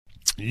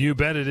You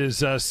bet. It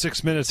is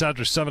 6 minutes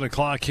after 7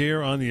 o'clock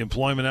here on the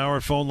Employment Hour.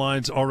 Phone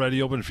lines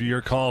already open for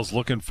your calls.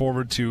 Looking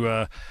forward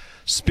to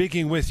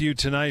speaking with you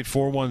tonight.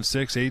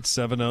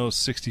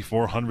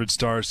 416-870-6400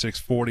 star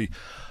 640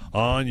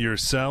 on your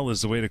cell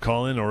is the way to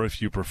call in, or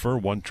if you prefer,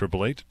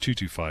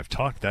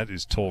 1-888-225-TALK. That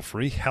is toll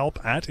free.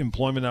 Help at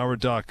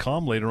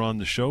employmenthour.com. Later on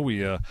the show,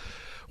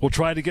 we'll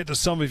try to get to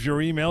some of your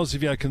emails.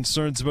 If you have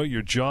concerns about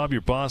your job,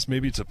 your boss,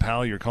 maybe it's a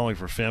pal, you're calling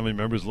for family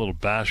members, a little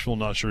bashful,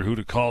 not sure who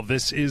to call.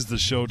 This is the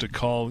show to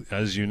call,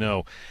 as you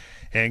know,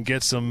 and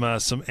get some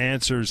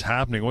answers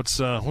happening. What's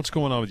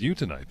going on with you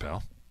tonight,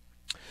 pal?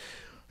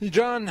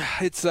 John,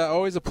 it's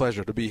always a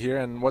pleasure to be here.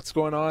 And what's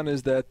going on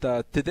is that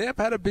today I've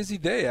had a busy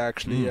day,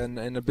 actually,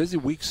 and a busy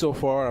week so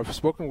far. I've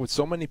spoken with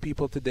so many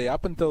people today,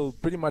 up until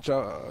pretty much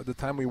the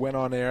time we went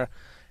on air,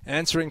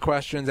 answering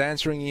questions,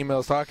 answering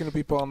emails, talking to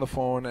people on the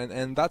phone,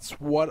 and that's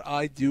what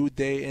I do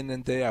day in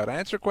and day out. I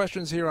answer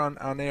questions here on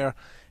air,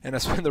 and I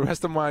spend the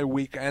rest of my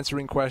week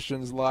answering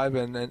questions live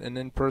and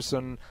in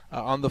person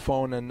on the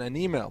phone and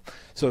email.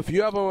 So if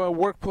you have a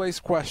workplace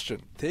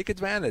question, take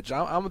advantage.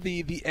 I'm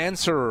the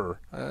answerer.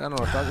 I don't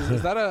know.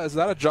 Is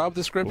that a job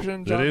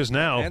description, John? It is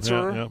now.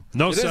 Answerer? Yeah.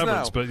 No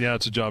severance, but yeah,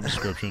 it's a job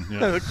description.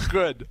 Yeah.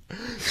 Good.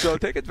 So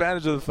take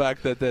advantage of the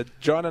fact that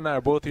John and I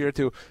are both here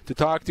to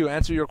talk to you,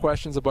 answer your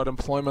questions about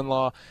employment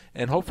law,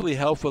 and hopefully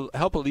help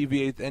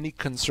alleviate any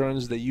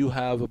concerns that you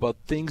have about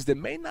things that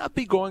may not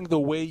be going the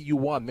way you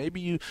want.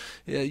 Maybe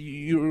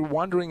you're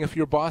wondering if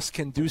your boss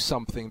can do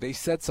something. They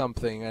said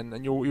something,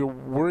 and you're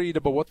worried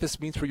about what this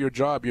means for your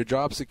job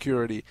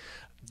security.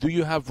 Do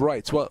you have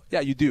rights? Well, yeah,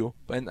 you do,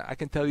 and I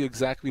can tell you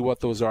exactly what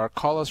those are.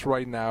 Call us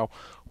right now.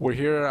 We're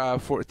here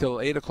till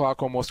 8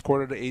 o'clock, almost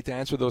 7:45 to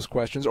answer those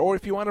questions. Or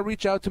if you want to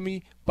reach out to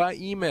me by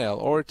email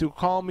or to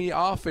call me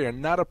off air,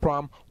 not a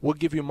problem. We'll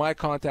give you my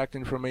contact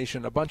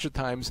information a bunch of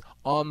times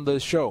on the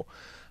show.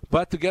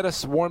 But to get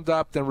us warmed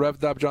up and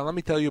revved up, John, let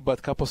me tell you about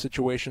a couple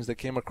situations that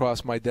came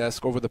across my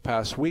desk over the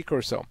past week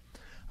or so.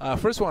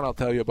 First one I'll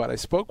tell you about. I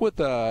spoke with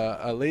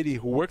a lady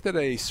who worked at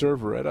a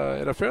server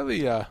at a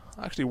fairly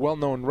actually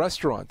well-known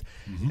restaurant.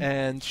 Mm-hmm.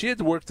 And she had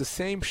worked the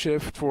same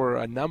shift for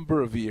a number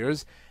of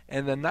years.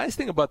 And the nice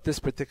thing about this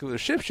particular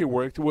shift she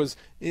worked was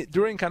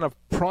during kind of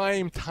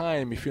prime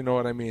time, if you know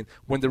what I mean,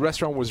 when the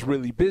restaurant was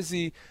really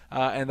busy,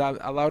 and that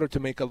allowed her to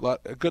make a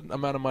good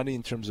amount of money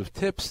in terms of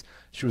tips.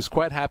 She was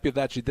quite happy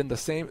that she'd done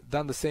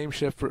the same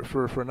shift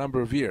for a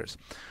number of years.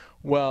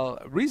 Well,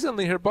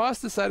 recently her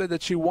boss decided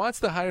that she wants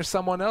to hire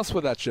someone else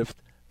for that shift,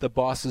 the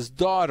boss's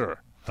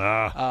daughter.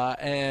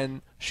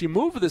 And she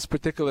moved this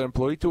particular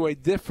employee to a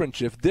different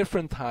shift,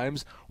 different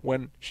times,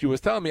 when she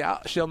was telling me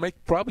she'll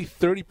make probably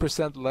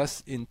 30%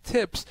 less in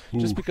tips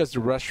just because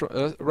the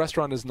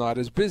restaurant is not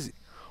as busy.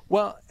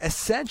 Well,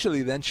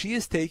 essentially then she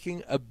is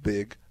taking a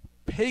big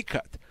pay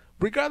cut.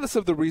 Regardless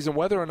of the reason,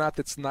 whether or not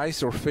it's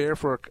nice or fair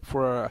for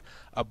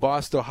a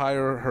boss to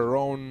hire her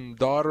own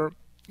daughter,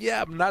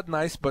 yeah, not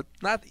nice, but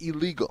not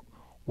illegal.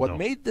 What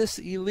made this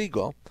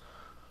illegal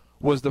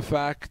was the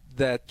fact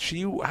that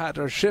she had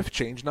her shift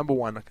changed, number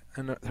one,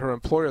 and her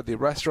employer, the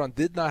restaurant,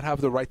 did not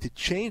have the right to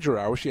change her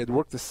hours. She had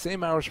worked the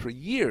same hours for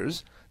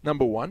years,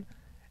 number one.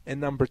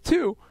 And number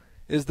two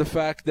is the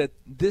fact that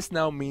this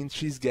now means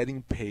she's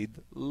getting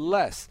paid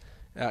less.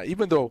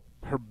 Even though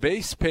her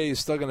base pay is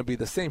still going to be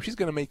the same, she's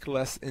going to make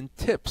less in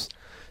tips.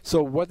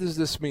 So what does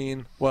this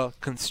mean? Well,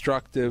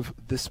 constructive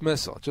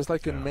dismissal. Just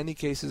like in many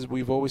cases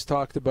we've always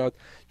talked about,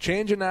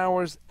 change in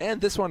hours,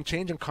 and this one,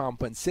 change in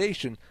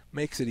compensation,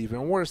 makes it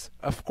even worse.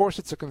 Of course,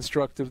 it's a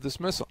constructive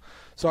dismissal.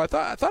 So I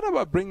thought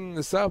about bringing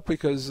this up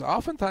because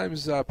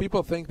oftentimes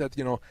people think that,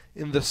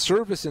 in the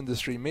service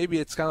industry, maybe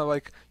it's kind of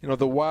like,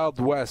 the Wild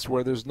West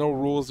where there's no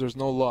rules, there's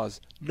no laws.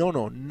 No,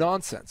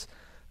 nonsense.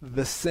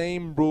 The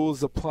same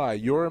rules apply.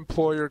 Your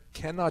employer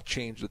cannot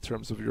change the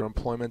terms of your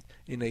employment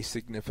in a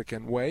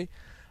significant way.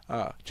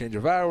 Change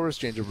of hours,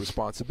 change of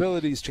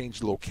responsibilities,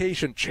 change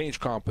location, change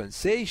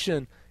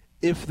compensation.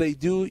 If they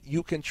do,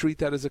 you can treat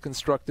that as a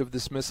constructive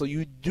dismissal.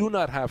 You do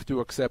not have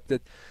to accept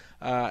it,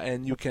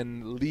 and you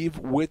can leave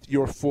with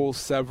your full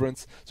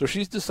severance. So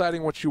she's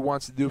deciding what she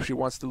wants to do if she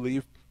wants to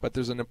leave. But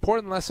there's an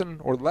important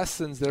lesson or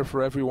lessons there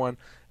for everyone.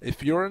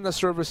 If you're in the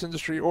service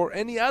industry or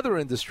any other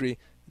industry,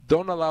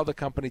 don't allow the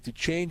company to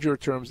change your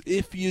terms.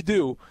 If you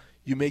do,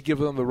 you may give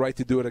them the right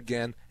to do it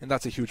again, and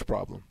that's a huge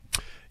problem.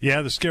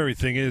 Yeah, the scary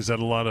thing is that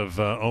a lot of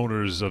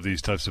owners of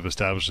these types of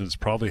establishments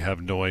probably have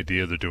no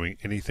idea they're doing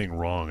anything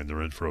wrong, and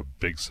they're in for a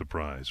big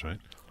surprise, right?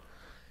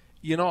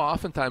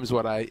 Oftentimes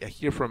what I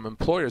hear from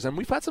employers, and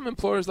we've had some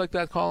employers like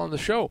that call on the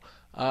show,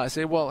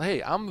 say, well,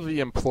 hey, I'm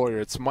the employer.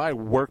 It's my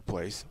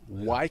workplace.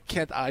 Why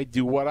can't I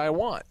do what I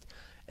want?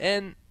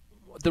 And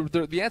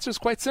the answer is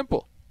quite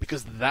simple,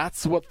 because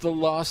that's what the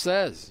law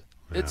says.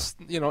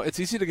 Yeah. It's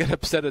easy to get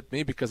upset at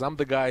me because I'm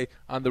the guy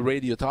on the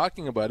radio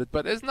talking about it,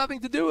 but it has nothing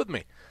to do with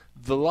me.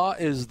 The law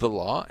is the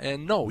law,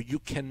 and no, you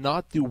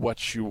cannot do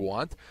what you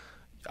want.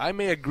 I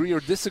may agree or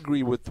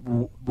disagree with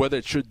whether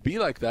it should be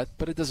like that,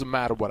 but it doesn't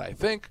matter what I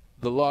think.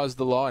 The law is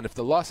the law, and if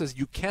the law says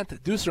you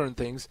can't do certain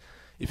things,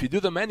 if you do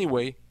them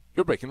anyway,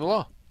 you're breaking the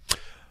law.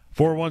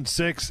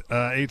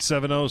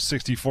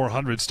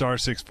 416-870-6400, star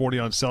 640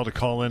 on cell to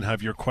call in,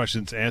 have your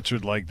questions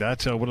answered like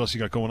that. What else you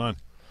got going on?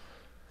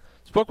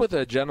 Spoke with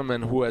a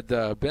gentleman who had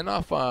been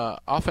off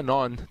and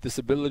on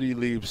disability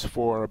leaves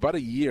for about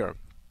a year.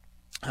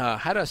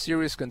 Had a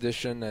serious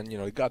condition, and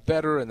it got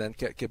better, and then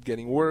kept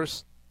getting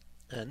worse.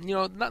 And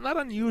not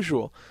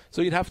unusual.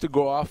 So you'd have to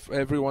go off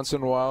every once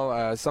in a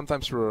while,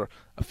 sometimes for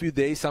a few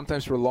days,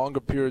 sometimes for longer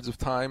periods of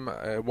time.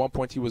 At one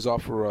point, he was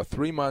off for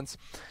 3 months,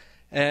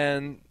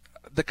 and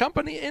the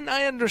company, and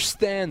I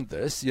understand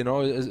this,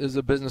 as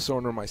a business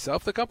owner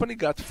myself, the company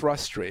got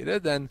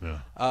frustrated, and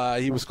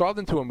he was called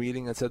into a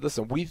meeting and said,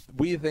 "Listen,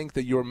 we think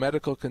that your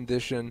medical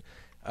condition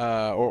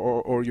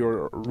or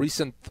your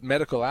recent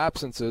medical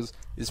absences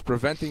is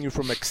preventing you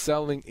from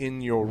excelling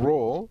in your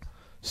role.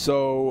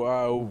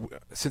 So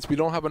since we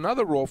don't have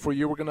another role for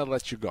you, we're going to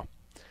let you go."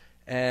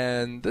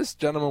 And this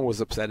gentleman was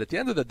upset. At the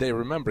end of the day,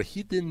 remember,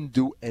 he didn't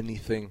do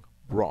anything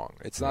wrong.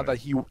 It's not that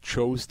he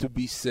chose to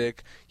be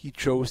sick. He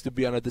chose to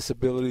be on a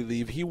disability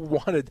leave. He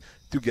wanted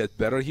to get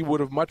better. He would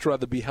have much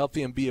rather be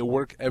healthy and be at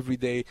work every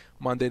day,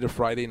 Monday to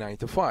Friday, 9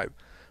 to 5.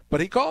 But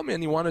he called me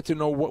and he wanted to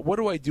know, what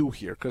do I do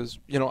here? Because,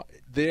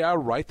 they are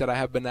right that I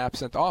have been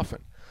absent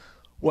often.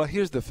 Well,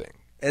 here's the thing.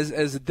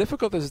 As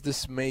difficult as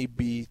this may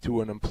be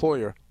to an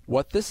employer,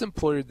 what this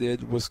employer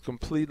did was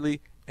completely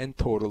and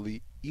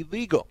totally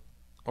illegal.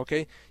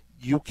 Okay?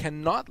 You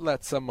cannot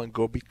let someone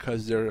go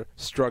because they're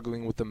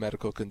struggling with a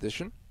medical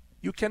condition.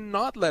 You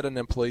cannot let an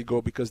employee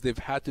go because they've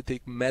had to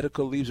take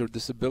medical leaves or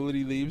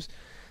disability leaves.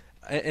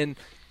 And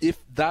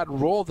if that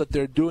role that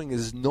they're doing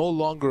is no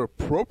longer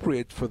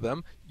appropriate for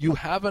them, you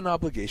have an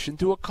obligation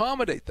to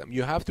accommodate them.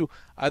 You have to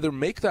either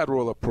make that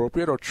role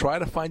appropriate or try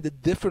to find a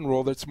different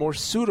role that's more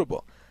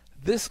suitable.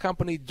 This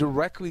company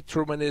directly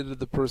terminated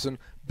the person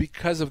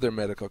because of their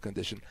medical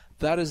condition.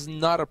 That is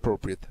not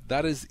appropriate.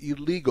 That is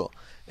illegal.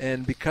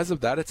 And because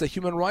of that, it's a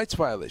human rights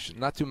violation.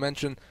 Not to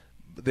mention,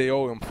 they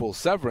owe him full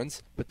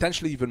severance,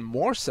 potentially even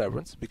more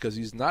severance, because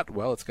he's not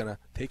well. It's going to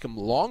take him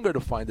longer to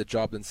find a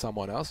job than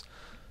someone else.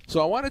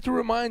 So I wanted to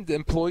remind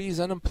employees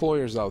and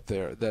employers out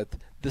there that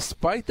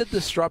despite the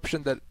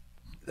disruption that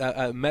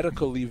a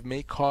medical leave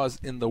may cause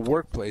in the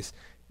workplace,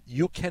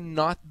 you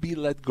cannot be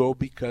let go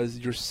because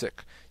you're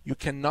sick. You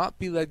cannot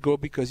be let go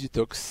because you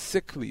took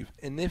sick leave.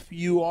 And if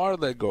you are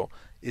let go,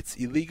 it's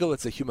illegal,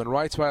 it's a human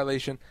rights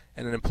violation,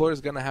 and an employer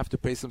is going to have to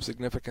pay some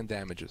significant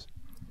damages.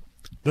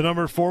 The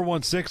number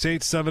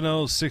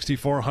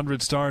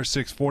 416-870-6400, star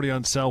 640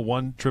 on cell,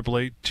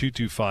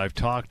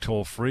 1-888-225-TALK,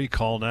 toll free.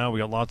 Call now. We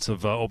got lots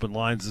of open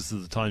lines. This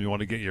is the time you want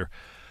to get your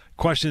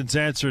questions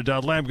answered.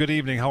 Lamb, good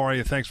evening. How are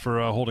you? Thanks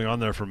for holding on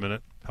there for a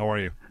minute. How are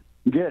you?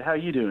 Good. How are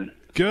you doing?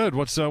 Good.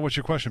 What's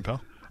your question,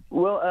 pal?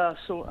 Well,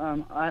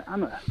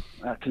 I'm a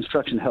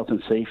construction health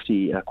and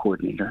safety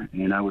coordinator,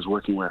 and I was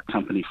working with a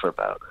company for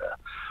about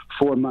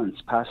 4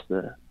 months past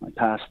the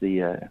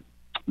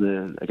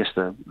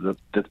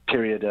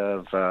period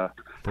of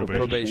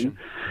probation.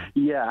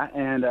 Yeah,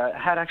 and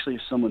had actually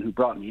someone who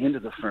brought me into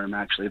the firm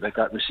actually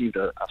that received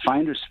a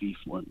finder's fee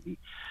for me,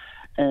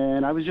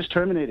 and I was just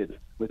terminated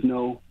with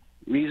no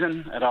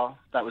reason at all.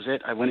 That was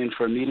it. I went in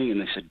for a meeting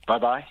and they said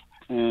bye-bye,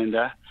 and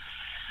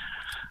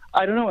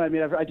I don't know. I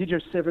mean, I did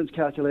your severance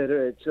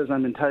calculator. It says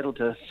I'm entitled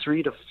to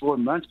 3 to 4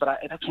 months, but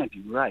that can't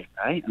be right?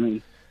 I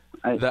mean,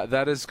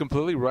 that is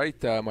completely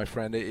right, my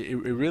friend. It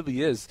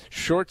really is.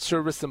 Short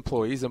service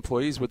employees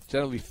with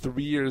generally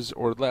 3 years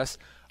or less,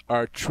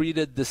 are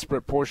treated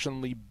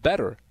disproportionately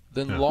better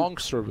than long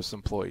service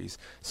employees.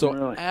 So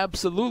really?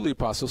 Absolutely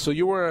possible. So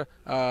you were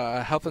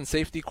a health and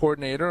safety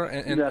coordinator,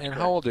 and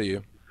how old are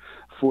you?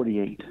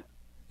 48.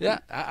 Yeah,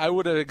 I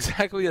would have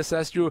exactly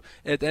assessed you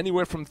at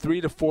anywhere from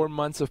 3 to 4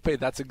 months of pay.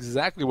 That's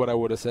exactly what I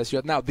would assess you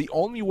at. Now, the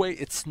only way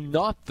it's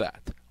not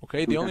that,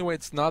 okay? The only way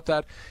it's not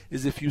that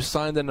is if you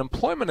signed an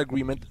employment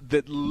agreement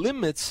that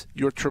limits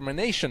your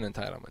termination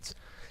entitlements.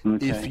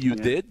 Okay, if you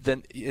did,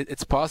 then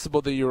it's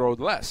possible that you're owed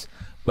less.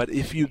 But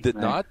if you did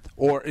not,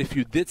 or if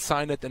you did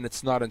sign it and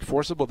it's not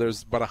enforceable,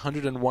 there's about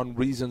 101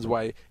 reasons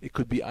why it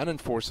could be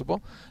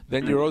unenforceable,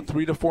 then you're owed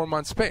 3 to 4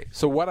 months pay.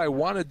 So what I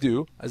want to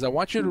do is I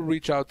want you to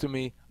reach out to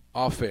me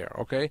off air,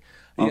 okay?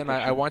 Again,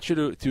 I want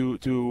you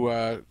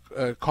to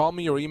call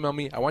me or email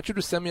me. I want you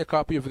to send me a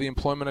copy of the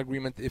employment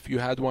agreement if you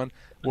had one.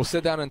 We'll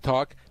sit down and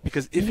talk,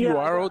 because if you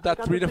are owed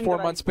that 3 to 4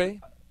 months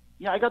pay.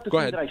 Yeah, I got the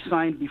thing that I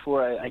signed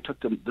before I took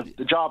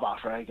the job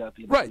offer. I got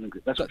the employment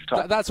agreement. That's what you're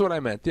talking about. That's what I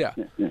meant, yeah,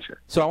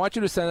 sure. So I want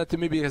you to send it to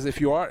me, because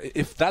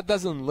if that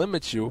doesn't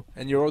limit you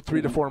and you're owed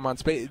 3 to 4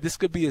 months pay, this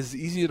could be as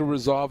easy to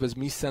resolve as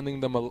me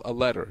sending them a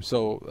letter.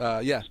 So,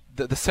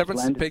 the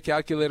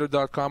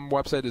severancepaycalculator.com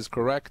website is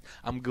correct.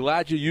 I'm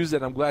glad you used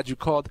it. I'm glad you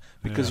called,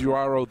 because you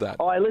are owed that.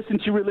 Oh, I listen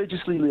to you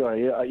religiously,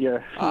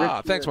 Lior.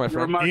 Thanks, my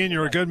friend. Ian,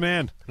 you're a good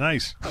man.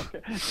 Nice.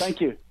 Okay. Thank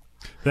you.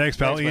 Thanks,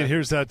 pal. Ian,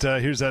 here's that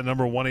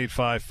number,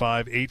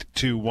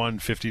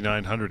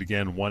 1-855-821-5900.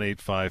 Again,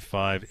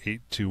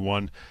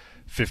 1-855-821-5900.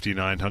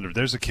 $5,900.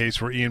 There's a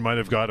case where Ian might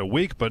have got a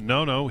week, but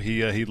no,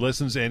 he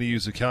listens and he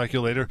used a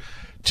calculator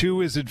to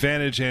his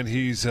advantage, and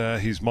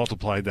he's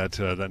multiplied that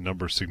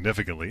number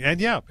significantly.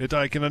 And yeah,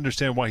 I can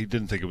understand why he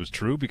didn't think it was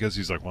true, because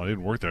he's like, well, I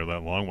didn't work there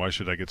that long. Why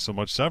should I get so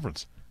much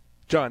severance?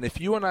 John,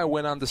 if you and I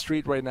went on the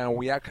street right now and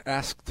we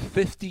asked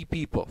 50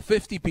 people,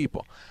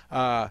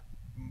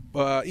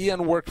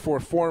 Ian worked for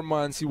 4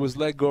 months, he was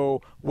let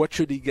go, what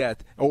should he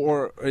get?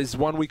 Or is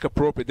 1 week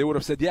appropriate? They would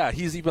have said, yeah,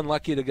 he's even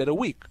lucky to get a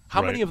week.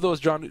 How many of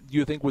those, John, do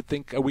you think would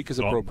think a week is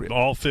appropriate?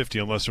 All 50,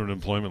 unless they're an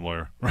employment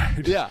lawyer,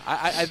 right? Yeah,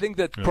 I think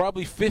that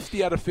probably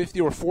 50 out of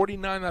 50 or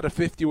 49 out of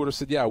 50 would have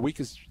said, yeah, a week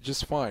is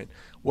just fine.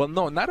 Well,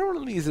 no, not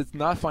only is it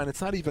not fine,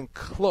 it's not even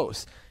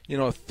close.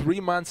 3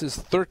 months is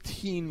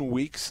 13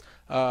 weeks.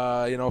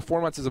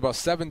 4 months is about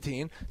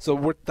 17.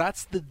 So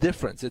that's the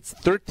difference. It's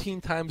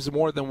 13 times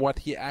more than what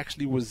he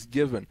actually was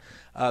given.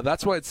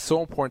 That's why it's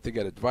so important to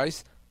get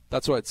advice.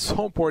 That's why it's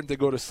so important to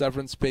go to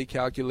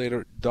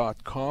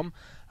severancepaycalculator.com.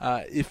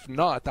 If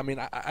not,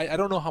 I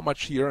don't know how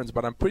much he earns,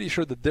 but I'm pretty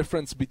sure the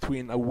difference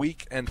between a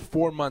week and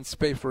 4 months'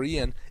 pay for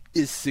Ian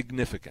is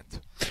significant.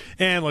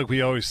 And like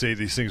we always say,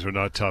 these things are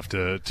not tough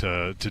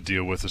to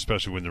deal with,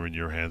 especially when they're in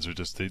your hands.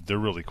 They're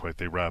really quick.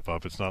 They wrap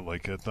up. It's not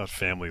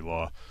family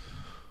law.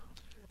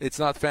 It's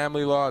not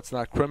family law. It's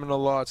not criminal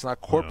law. It's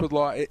not corporate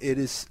law. It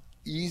is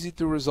easy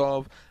to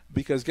resolve,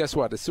 because guess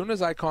what? As soon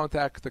as I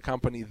contact the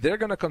company, they're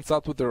going to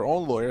consult with their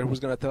own lawyer, who's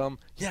going to tell them,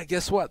 yeah,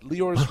 guess what?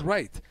 Lior's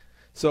right.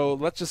 So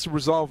let's just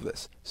resolve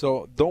this.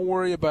 So don't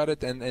worry about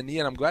it. And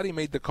Ian, I'm glad he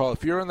made the call.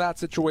 If you're in that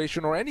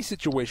situation or any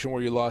situation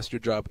where you lost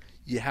your job,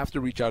 you have to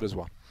reach out as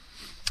well.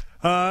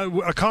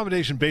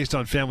 Accommodation based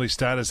on family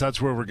status, that's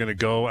where we're going to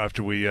go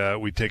after we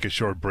take a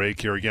short break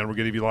here. Again, we're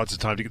going to give you lots of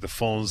time to get the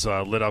phones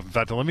lit up. In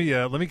fact, let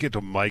me get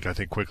to Mike, I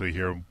think, quickly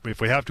here. If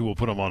we have to, we'll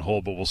put him on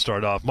hold, but we'll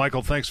start off.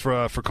 Michael, thanks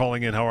for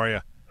calling in. How are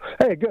you?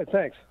 Hey, good,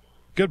 thanks.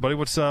 Good, buddy.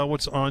 What's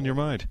on your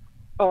mind?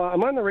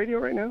 I'm on the radio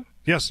right now?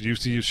 Yes,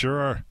 you sure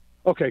are.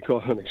 Okay,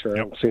 cool. I'll make sure I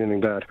don't see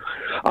anything bad.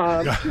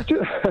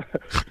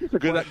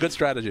 Good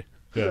strategy.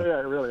 Yeah,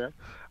 really.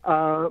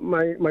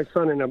 My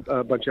son and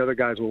a bunch of other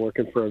guys were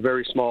working for a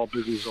very small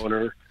business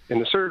owner in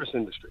the service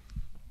industry.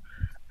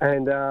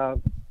 And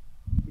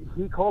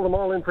he called them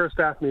all in for a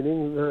staff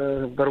meeting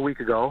about a week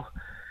ago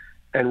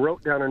and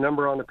wrote down a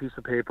number on a piece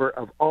of paper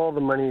of all the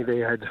money they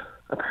had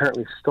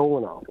apparently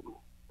stolen off him.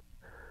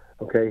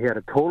 Okay, he had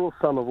a total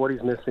sum of what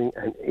he's missing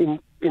and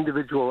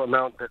individual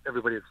amount that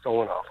everybody had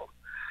stolen off him.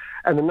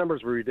 And the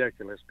numbers were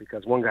ridiculous,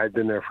 because one guy had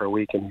been there for a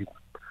week and he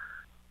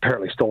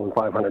apparently stolen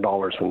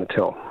 $500 from the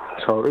till.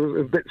 So it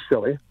was a bit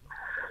silly.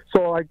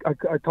 So I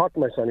talked to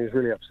my son. He was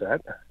really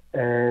upset.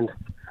 And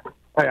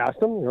I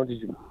asked him, did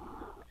you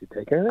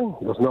take anything?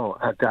 He goes, no,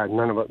 Dad,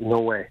 none of it,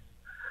 no way.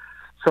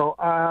 So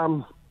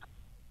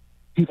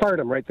he fired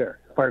him right there.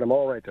 Fired them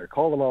all right there.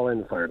 Called them all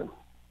in and fired them.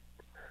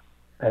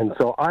 And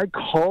so I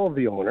called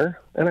the owner,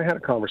 and I had a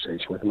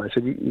conversation with him. I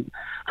said,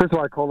 first of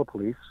all, I called the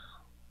police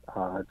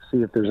to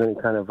see if there's any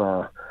kind of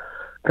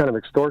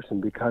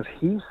extortion, because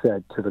he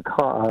said to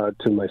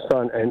my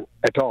son and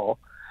et al.,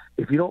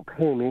 if you don't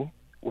pay me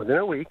within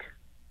a week,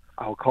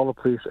 I'll call the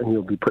police and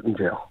you'll be put in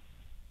jail.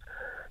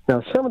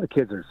 Now, some of the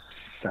kids are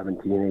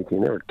 17,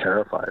 18. They were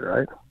terrified,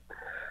 right?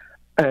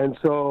 And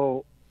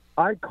so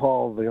I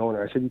called the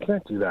owner. I said, you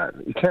can't do that.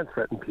 You can't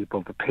threaten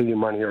people to pay you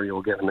money or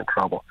you'll get them in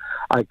trouble.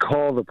 I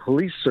called the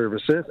police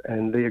services,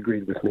 and they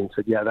agreed with me and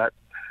said, yeah, that...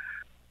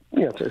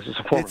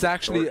 it's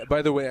actually,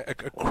 by the way, a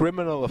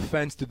criminal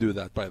offense to do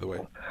that, by the way.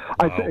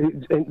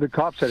 And the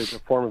cop said it's a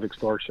form of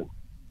extortion.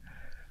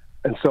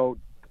 And so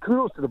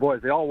kudos to the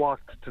boys. They all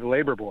walked to the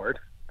labor board,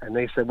 and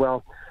they said,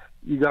 well,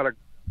 you got to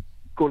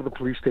go to the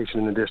police station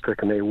in the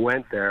district. And they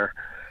went there,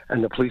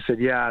 and the police said,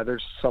 yeah,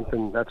 there's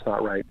something that's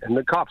not right. And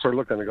the cops are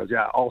looking at them and goes,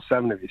 yeah, all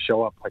 7 of you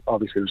show up. Like,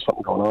 obviously there's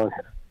something going on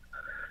here.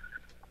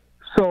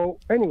 So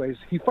anyways,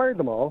 he fired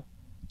them all.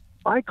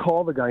 I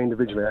called the guy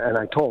individually, and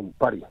I told him,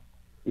 buddy,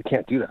 you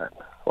can't do that.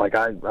 Like,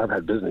 I've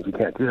had business. You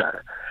can't do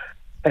that.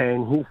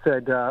 And he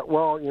said,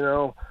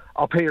 well,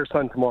 I'll pay your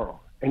son tomorrow.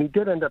 And he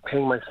did end up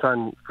paying my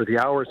son for the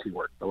hours he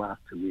worked the last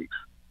 2 weeks.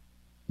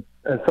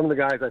 And some of the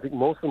guys, I think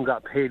most of them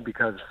got paid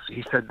because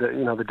he said that,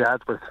 the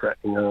dads were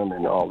threatening them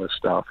and all this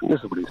stuff. And this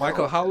is what he said.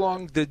 Michael, how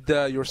long did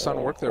your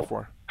son work there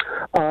for?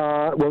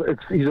 Well,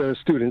 he's a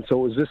student,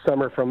 so it was this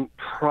summer from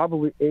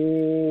probably,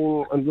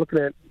 I'm looking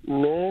at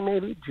May,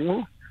 maybe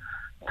June,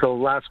 till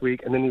last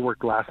week. And then he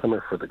worked last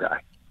summer for the guy.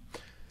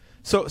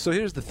 So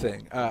here's the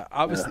thing.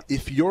 Obviously,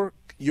 if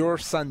your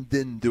son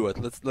didn't do it,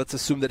 let's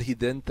assume that he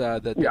didn't,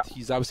 that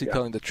he's obviously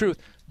telling the truth,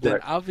 then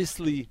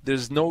obviously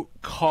there's no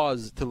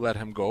cause to let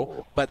him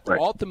go. But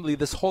ultimately,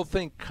 this whole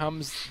thing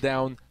comes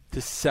down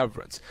to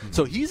severance. Mm-hmm.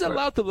 So he's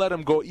allowed to let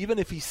him go even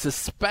if he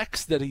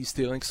suspects that he's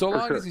stealing, so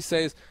long as he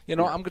says,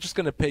 I'm just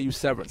going to pay you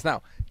severance.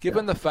 Now,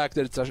 given the fact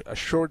that it's a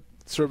short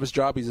service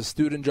job, he's a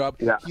student job,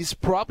 he's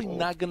probably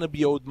not going to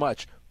be owed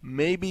much.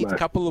 Maybe a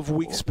couple of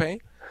weeks' pay.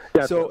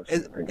 Yeah, so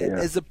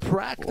as a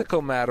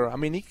practical matter,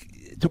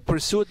 to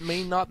pursue it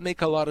may not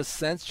make a lot of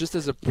sense just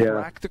as a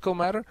practical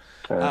matter.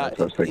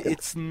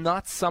 It's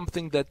not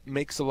something that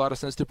makes a lot of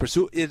sense to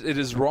pursue. It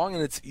is wrong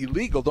and it's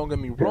illegal, don't get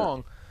me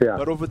wrong. Yeah.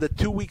 But over the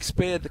 2 weeks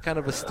pay at the kind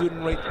of a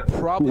student rate,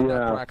 probably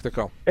not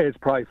practical. It's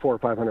probably $400 or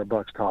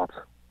 $500 tops.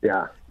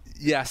 Yeah.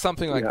 Yeah,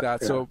 something like that.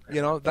 Yeah. So,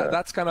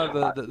 that's kind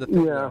of the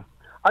thing. Yeah.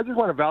 I just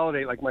want to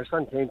validate, like my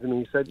son came to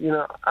me, he said,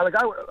 I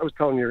was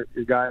telling your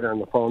guy there on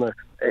the phone, I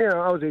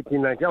was 18,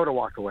 19, I would have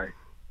walked away.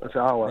 I said,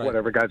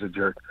 whatever, guy's a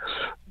jerk.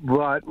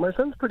 But my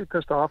son's pretty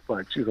pissed off,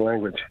 excuse the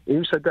language.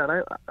 He said, Dad,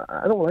 I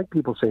don't like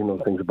people saying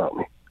those things about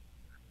me.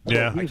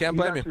 Yeah. I can't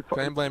blame you.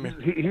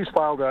 He's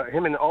filed,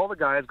 him and all the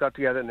guys got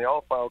together and they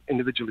all filed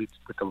individually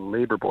with the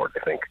labor board,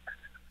 I think.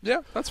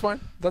 Yeah, that's fine.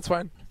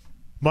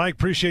 Mike,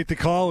 appreciate the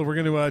call. We're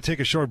going to take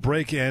a short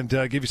break and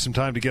give you some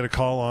time to get a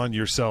call on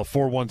your cell.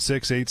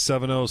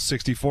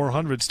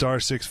 416-870-6400, star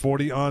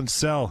 640 on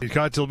cell. You've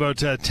got till about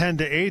 10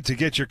 to 8 to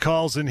get your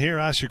calls in here,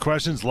 ask your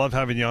questions. Love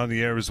having you on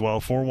the air as well.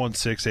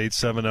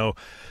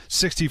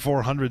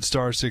 416-870-6400,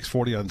 star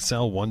 640 on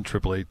cell,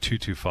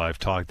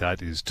 1-888-225-TALK.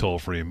 That is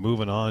toll-free.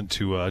 Moving on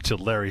to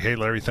Larry. Hey,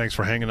 Larry, thanks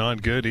for hanging on.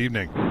 Good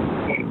evening.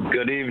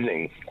 Good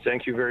evening.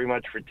 Thank you very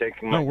much for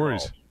taking my call. No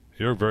worries.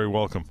 You're very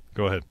welcome.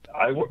 Go ahead.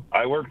 I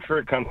worked for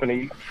a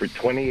company for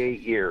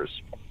 28 years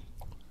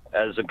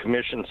as a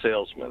commission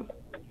salesman.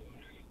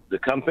 The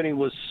company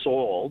was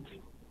sold.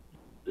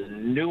 The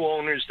new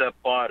owners that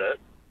bought it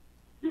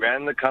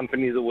ran the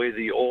company the way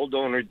the old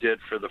owner did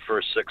for the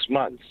first 6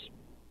 months.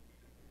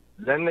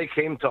 Then they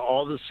came to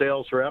all the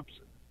sales reps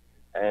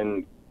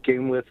and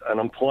came with an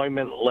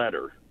employment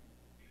letter.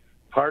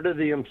 Part of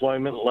the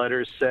employment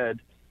letter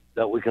said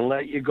that we can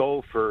let you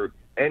go for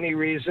any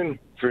reason,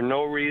 for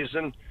no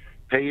reason,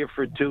 pay you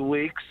for 2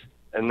 weeks,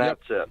 and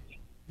that's it.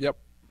 Yep.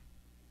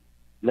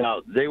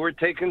 Now, they were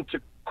taken to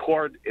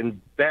court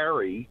in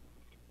Barrie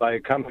by a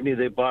company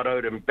they bought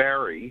out in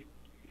Barrie,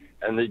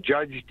 and the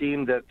judge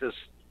deemed that this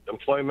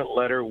employment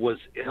letter was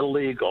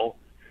illegal,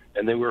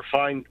 and they were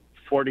fined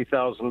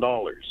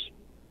 $40,000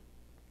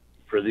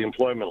 for the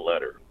employment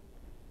letter.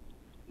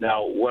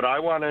 Now, what I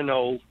want to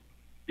know,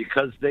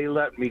 because they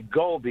let me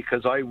go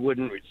because I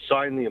wouldn't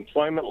sign the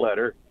employment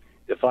letter,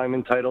 if I'm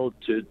entitled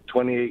to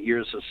 28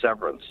 years of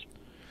severance.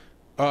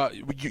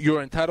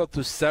 You're entitled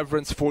to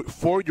severance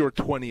for your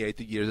 28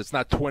 years. It's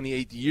not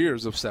 28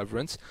 years of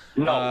severance.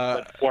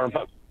 No,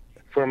 but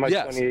for my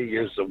 28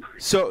 years of.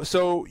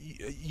 So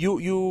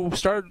you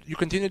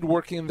continued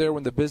working there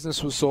when the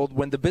business was sold.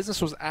 When the business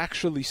was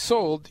actually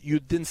sold, you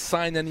didn't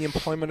sign any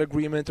employment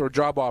agreement or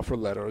job offer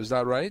letter. Is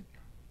that right?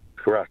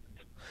 Correct.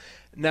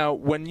 Now,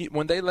 when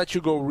they let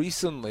you go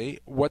recently,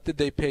 what did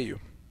they pay you?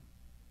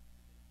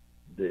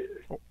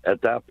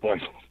 At that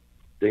point,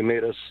 they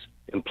made us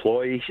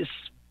employees.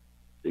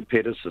 They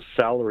paid us a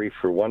salary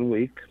for 1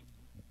 week,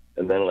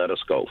 and then let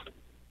us go.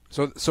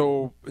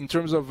 So in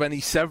terms of any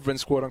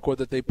severance, quote unquote,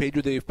 that they paid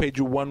you, they've paid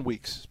you 1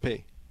 week's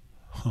pay.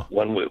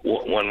 1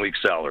 week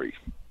salary.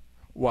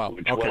 Wow.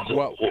 Which okay.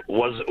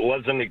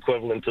 wasn't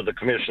equivalent to the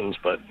commissions,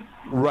 but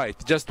right,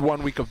 just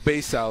 1 week of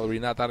base salary,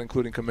 not that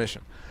including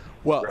commission.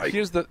 Well, right.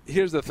 here's the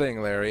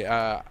thing, Larry.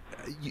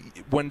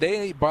 When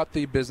they bought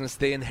the business,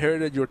 they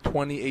inherited your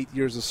 28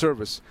 years of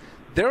service.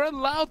 They're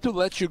allowed to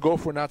let you go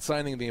for not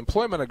signing the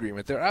employment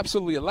agreement. They're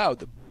absolutely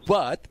allowed.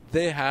 But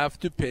they have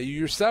to pay you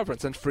your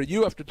severance. And for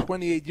you, after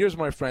 28 years,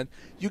 my friend,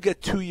 you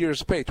get 2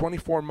 years' pay,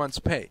 24 months'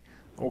 pay.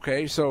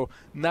 Okay? So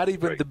not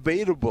even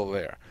debatable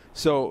there.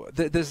 So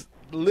there's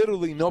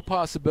literally no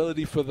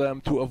possibility for them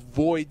to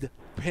avoid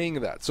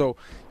paying that. So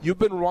you've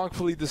been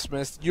wrongfully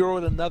dismissed. You're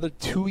owed another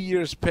 2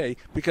 years' pay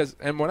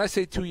and when I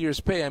say 2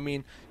 years' pay, I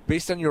mean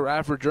based on your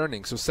average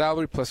earnings. So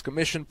salary plus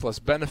commission plus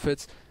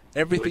benefits,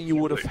 everything you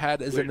would have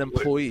had as an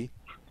employee.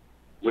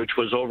 Which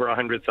was over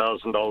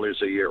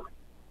 $100,000 a year.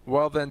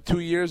 Well, then 2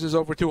 years is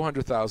over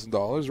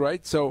 $200,000,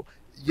 right? So,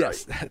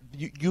 yes,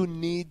 you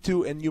need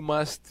to and you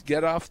must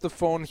get off the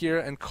phone here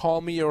and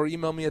call me or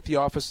email me at the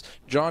office.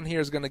 John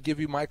here is going to give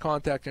you my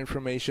contact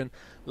information.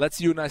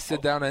 Let's you and I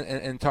sit down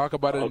and talk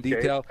about it in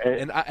detail,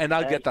 and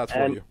I'll get that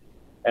for you.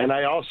 And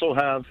I also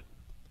have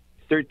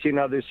 13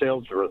 other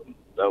sales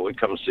that would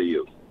come see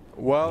you.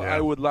 Well, I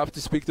would love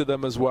to speak to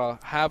them as well.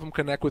 Have them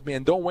connect with me.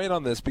 And don't wait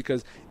on this,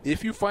 because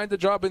if you find a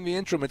job in the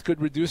interim, it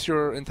could reduce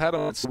your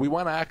entitlements. We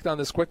want to act on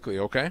this quickly,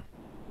 okay?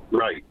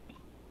 Right.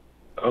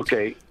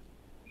 Okay.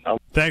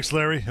 Thanks,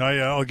 Larry.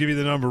 I'll give you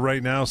the number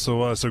right now,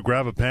 so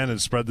grab a pen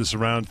and spread this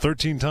around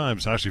 13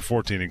 times, actually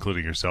 14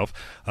 including yourself.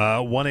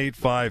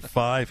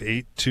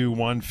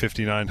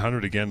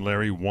 1-855-821-5900. Again,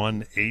 Larry,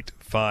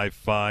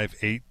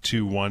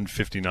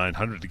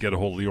 1-855-821-5900 to get a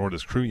hold of Lior and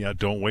his crew. Yeah,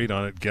 don't wait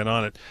on it. Get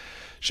on it.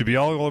 Should be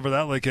all over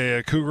that like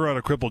a cougar on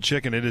a crippled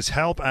chicken. It is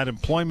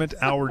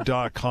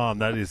help@employmenthour.com.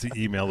 That is the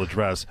email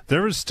address.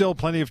 There is still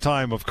plenty of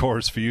time, of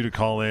course, for you to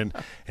call in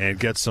and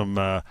get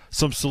some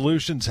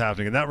solutions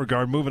happening. In that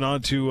regard, moving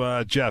on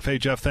to Jeff. Hey,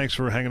 Jeff, thanks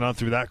for hanging on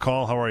through that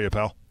call. How are you,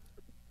 pal?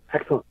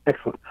 Excellent.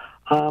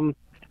 So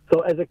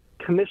as a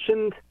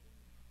commissioned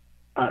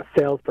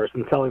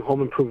salesperson selling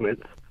home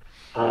improvements,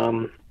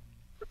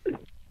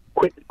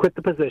 quit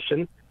the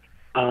position,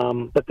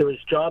 But there was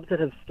jobs that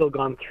have still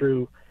gone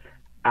through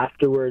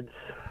afterwards,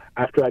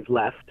 after I've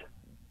left,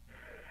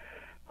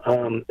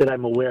 that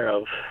I'm aware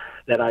of,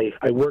 that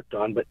I worked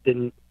on but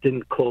didn't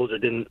close or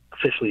didn't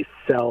officially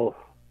sell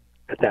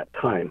at that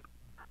time.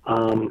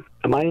 Am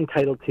I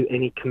entitled to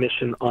any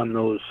commission on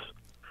those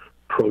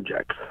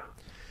projects?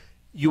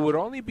 You would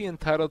only be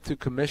entitled to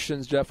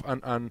commissions, Jeff,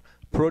 on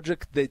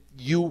projects that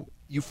you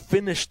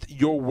finished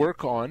your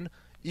work on.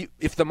 Even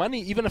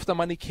if the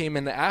money came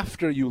in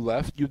after you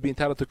left, you'd be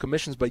entitled to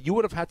commissions, but you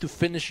would have had to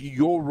finish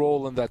your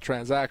role in that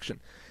transaction.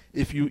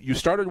 If you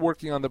started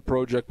working on the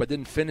project but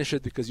didn't finish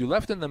it because you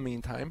left in the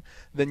meantime,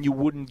 then you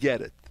wouldn't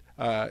get it.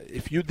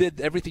 If you did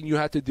everything you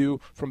had to do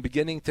from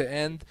beginning to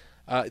end,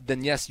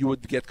 then yes, you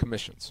would get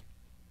commissions.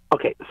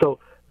 Okay, so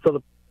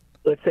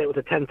let's say it was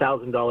a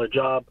 $10,000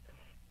 job.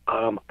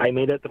 I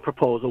made it the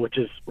proposal, which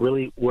is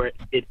really where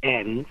it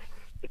ends.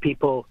 The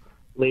people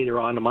later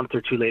on, a month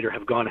or two later,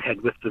 have gone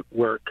ahead with the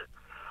work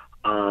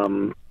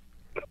and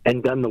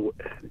done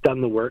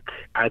the work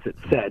as it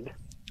said.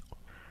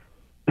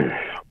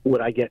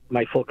 Would I get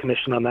my full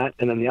commission on that?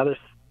 And then the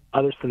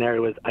other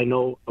scenario is, I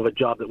know of a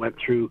job that went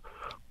through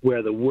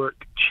where the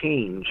work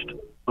changed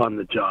on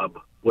the job.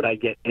 Would I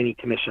get any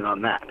commission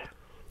on that?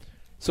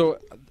 So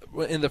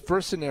in the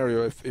first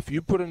scenario, if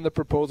you put in the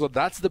proposal,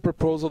 that's the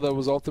proposal that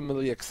was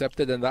ultimately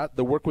accepted, and that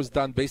the work was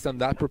done based on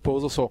that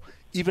proposal. So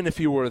even if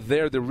you were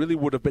there really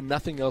would have been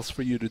nothing else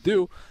for you to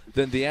do,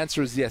 then the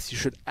answer is yes, you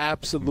should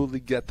absolutely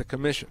get the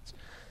commissions.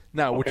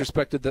 Now, with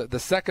respect to the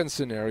second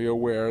scenario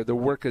where the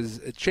work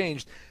is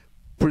changed,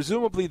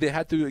 presumably they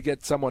had to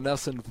get someone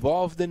else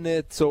involved in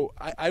it. So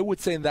I would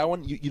say in that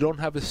one, you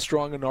don't have as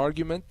strong an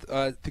argument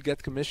to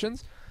get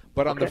commissions.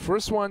 But on the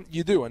first one,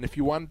 you do. And if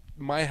you want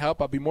my help,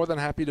 I'll be more than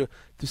happy to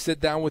sit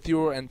down with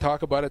you and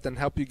talk about it and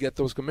help you get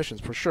those commissions,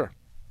 for sure.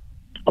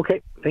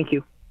 Okay, thank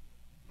you.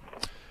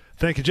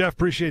 Thank you, Jeff.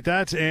 Appreciate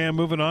that. And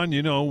moving on,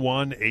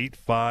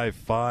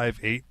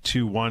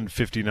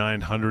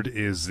 1-855-821-5900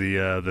 is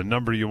the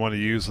number you want to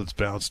use. Let's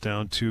bounce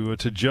down to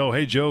Joe.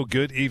 Hey, Joe,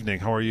 good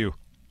evening. How are you?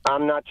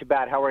 I'm not too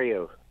bad. How are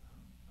you?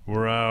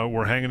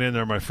 We're hanging in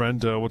there, my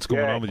friend. What's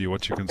going on with you?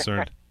 What's your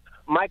concern?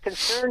 My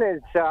concern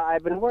is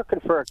I've been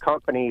working for a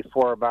company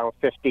for about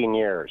 15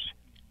 years,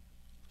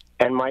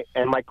 and my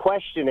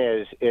question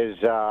is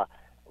the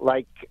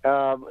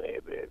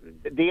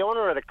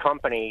owner of the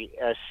company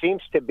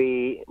seems to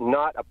be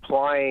not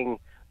applying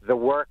the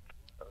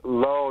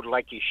workload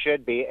like he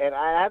should be, and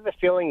I have a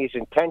feeling he's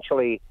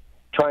intentionally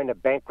trying to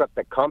bankrupt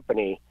the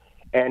company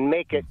and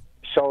make it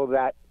so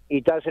that he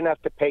doesn't have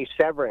to pay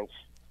severance.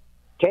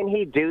 Can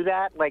he do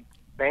that, like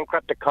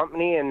bankrupt the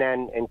company and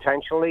then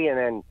intentionally and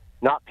then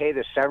not pay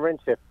the severance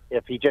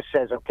if he just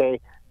says, okay,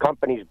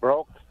 company's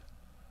broke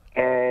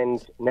and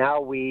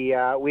now we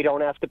don't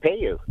have to pay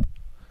you?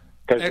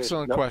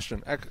 Excellent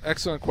question.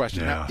 Excellent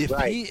question. Yeah. Now, if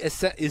he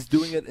is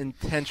doing it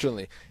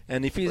intentionally,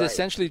 and if he's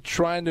essentially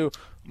trying to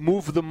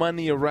move the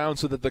money around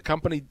so that the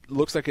company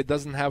looks like it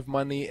doesn't have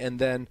money and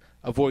then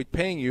avoid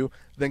paying you,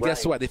 then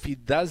guess what? If he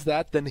does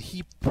that, then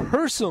he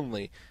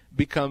personally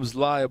becomes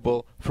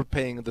liable for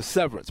paying the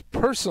severance.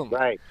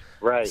 Personally.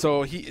 Right.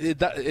 So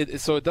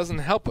so it doesn't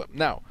help him.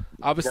 Now,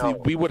 obviously,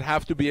 we would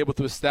have to be able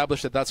to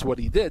establish that that's what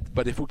he did.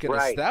 But if we can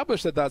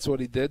establish that that's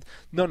what he did,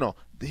 no,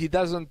 he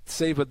doesn't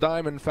save a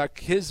dime. In fact,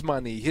 his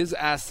money, his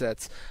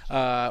assets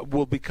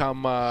will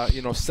become,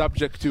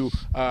 subject to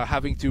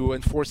having to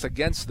enforce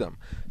against them.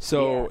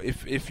 So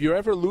if you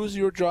ever lose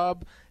your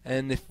job,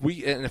 and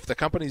if the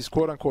company is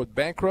quote unquote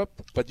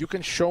bankrupt, but you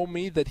can show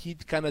me that he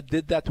kind of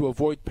did that to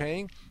avoid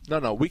paying,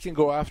 no, we can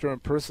go after him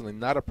personally,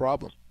 not a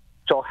problem.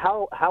 So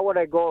how would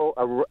I go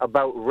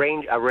about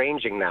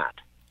arranging that?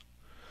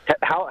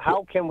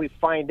 How can we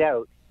find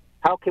out?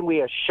 How can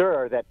we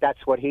assure that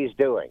that's what he's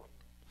doing?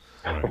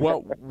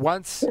 Well,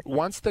 once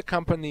the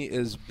company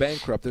is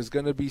bankrupt, there's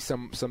going to be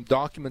some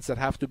documents that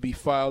have to be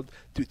filed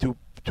to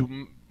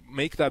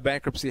make that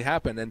bankruptcy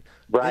happen. And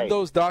in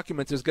those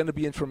documents, there's going to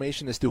be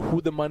information as to who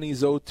the money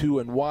is owed to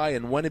and why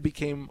and when it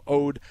became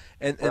owed.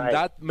 And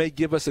that may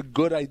give us a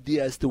good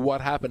idea as to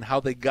what happened, how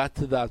they got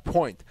to that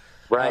point.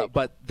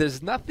 But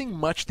there's nothing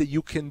much that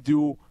you can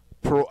do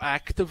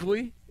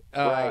proactively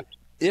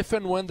if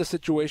and when the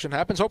situation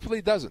happens. Hopefully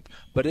it doesn't.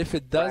 But if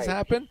it does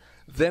happen,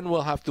 then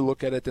we'll have to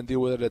look at it and deal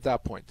with it at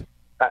that point.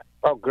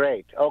 Oh,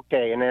 great.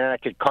 Okay, and then I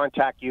could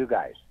contact you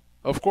guys.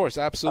 Of course,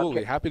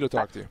 absolutely. Okay. Happy to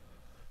talk to you.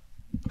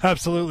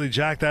 Absolutely,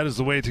 Jack. That is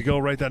the way to go.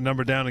 Write that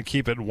number down and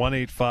keep it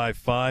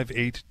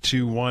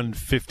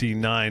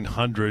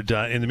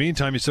 1-855-821-5900. In the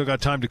meantime, you still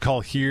got time to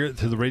call here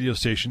to the radio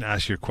station,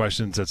 ask your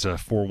questions. That's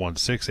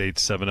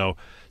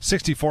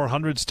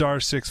 416-870-6400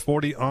 star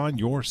 640 on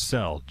your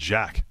cell.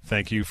 Jack,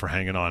 thank you for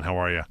hanging on. How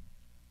are you?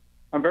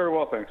 I'm very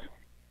well, thanks.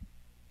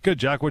 Good,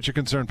 Jack. What's your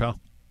concern, pal?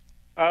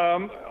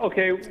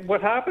 Okay,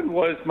 what happened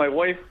was my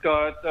wife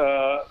got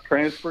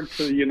transferred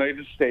to the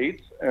United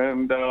States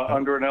and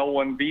under an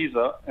L1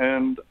 visa,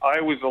 and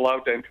I was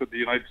allowed to enter the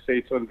United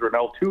States under an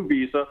L2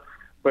 visa,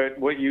 but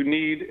what you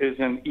need is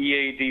an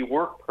EAD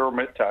work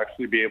permit to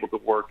actually be able to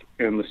work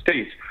in the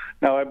States.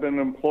 Now, I've been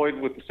employed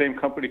with the same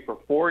company for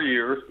 4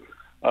 years.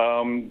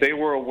 They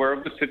were aware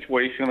of the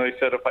situation. I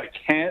said if I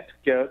can't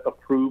get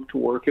approved to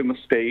work in the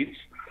States,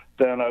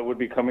 then I would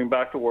be coming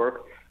back to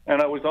work.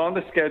 And I was on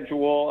the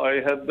schedule. I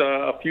had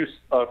a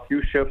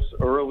few shifts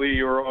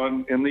earlier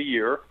on in the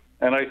year,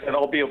 and I said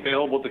I'll be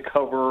available to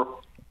cover,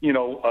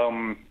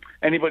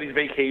 anybody's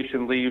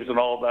vacation leaves and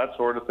all that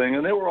sort of thing.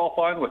 And they were all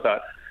fine with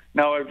that.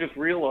 Now I've just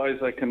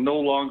realized I can no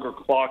longer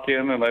clock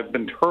in, and I've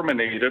been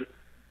terminated.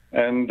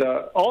 And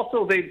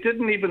also, they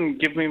didn't even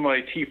give me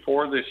my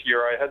T4 this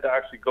year. I had to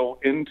actually go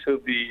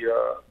into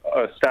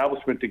the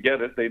establishment to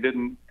get it. They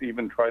didn't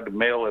even try to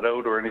mail it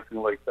out or anything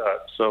like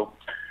that. So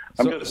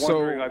I'm just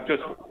wondering.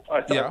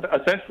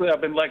 Essentially,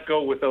 I've been let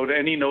go without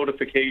any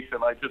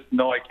notification. I just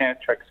know I can't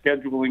check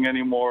scheduling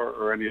anymore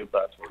or any of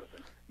that sort of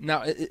thing.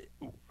 Now,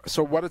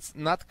 so what it's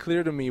not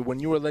clear to me, when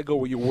you were let go,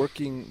 were you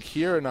working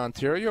here in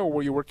Ontario or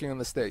were you working in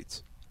the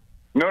States?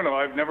 No,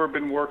 I've never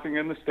been working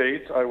in the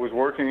States. I was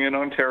working in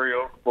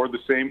Ontario for the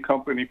same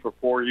company for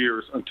 4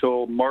 years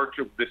until March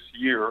of this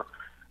year.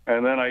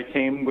 And then I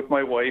came with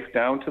my wife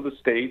down to the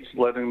States,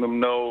 letting them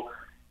know,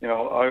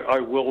 I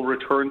will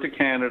return to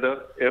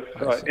Canada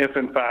if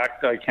in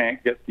fact I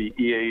can't get the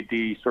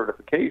EAD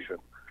certification.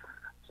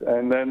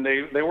 And then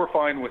they were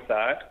fine with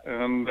that.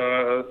 And,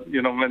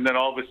 and then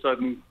all of a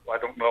sudden, I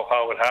don't know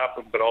how it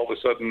happened, but all of a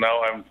sudden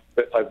now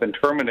I've been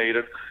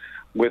terminated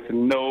with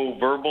no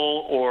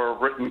verbal or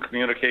written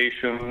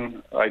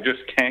communication. I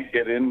just can't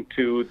get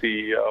into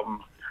the.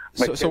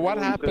 So what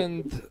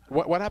happened?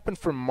 What happened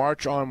from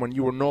March on when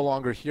you were no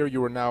longer here?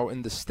 You were now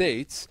in the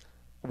States.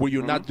 Were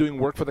you not doing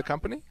work for the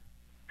company?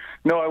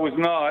 No, I was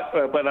not.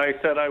 But I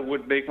said I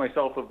would make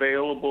myself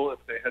available if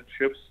they had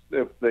shifts,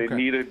 if they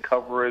needed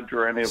coverage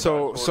or any of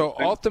that. So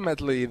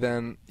ultimately,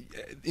 then,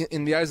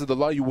 in the eyes of the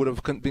law, you would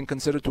have been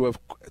considered to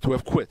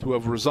have quit, to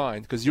have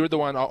resigned, because you're the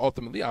one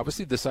ultimately,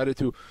 obviously, decided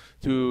to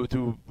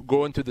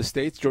go into the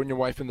States, join your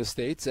wife in the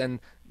States, and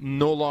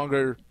no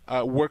longer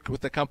work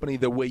with the company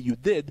the way you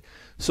did.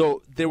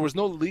 So there was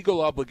no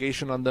legal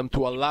obligation on them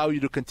to allow you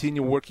to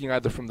continue working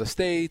either from the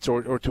States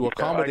or to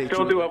accommodate you. I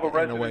still do have a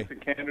residence in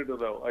Canada,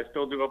 though. I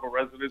still do have a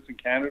residence in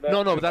Canada.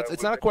 No,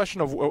 it's not a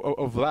question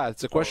of that.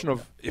 It's a question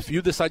of if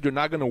you decide you're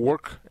not going to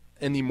work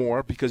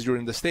anymore because you're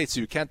in the States,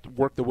 so you can't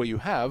work the way you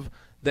have,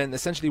 then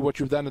essentially what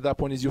you've done at that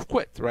point is you've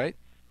quit, right?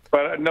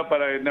 But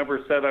I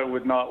never said I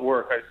would not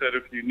work. I said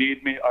if you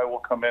need me, I will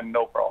come in,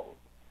 no problem.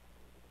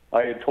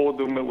 I had told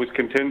them it was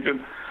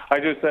contingent. I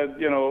just said,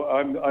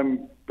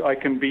 I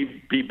can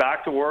be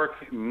back to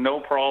work,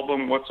 no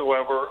problem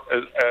whatsoever,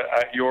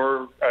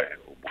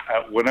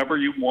 whenever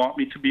you want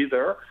me to be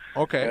there.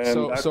 Okay, and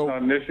so that's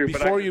not an issue.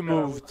 Before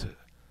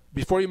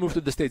you moved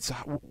to the States,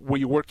 were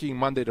you working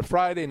Monday to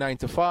Friday, 9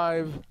 to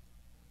 5?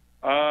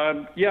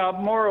 Yeah,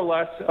 more or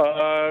less.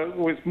 It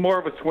was more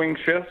of a swing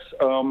shifts,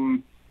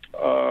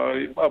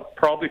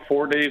 probably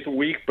 4 days a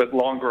week, but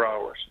longer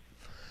hours.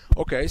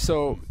 Okay,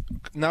 so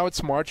now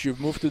it's March. You've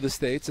moved to the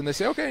States, and they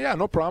say, okay, yeah,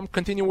 no problem.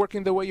 Continue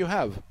working the way you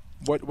have.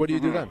 What do you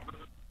do then?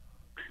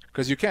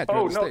 Because you can't.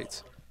 You're in the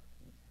States.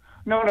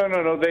 No.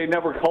 They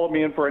never called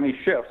me in for any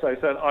shifts. I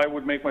said I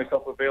would make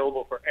myself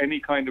available for any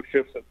kind of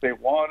shifts that they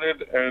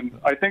wanted, and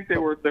I think they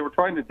were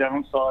trying to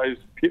downsize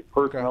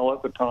personnel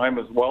at the time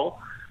as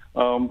well.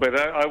 But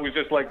I was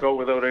just let go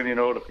without any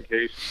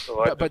notification.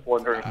 So I just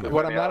wondering.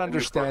 What I'm not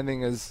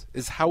understanding is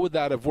how would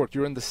that have worked?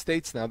 You're in the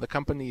States now. The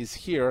company is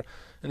here,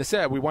 and they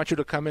said we want you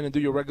to come in and do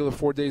your regular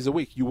 4 days a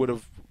week. You would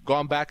have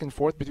gone back and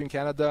forth between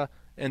Canada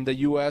and the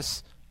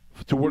U.S.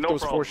 to work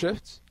those 4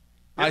 shifts.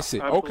 Yeah, I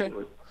see. Absolutely.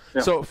 Okay.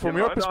 Yeah. So from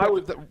your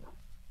perspective,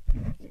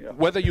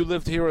 whether you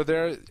lived here or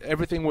there,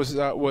 everything was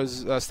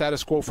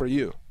status quo for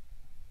you.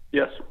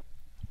 Yes.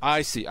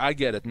 I see. I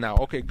get it now.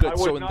 Okay, good.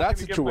 So in that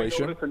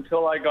situation,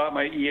 until I got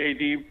my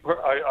EAD,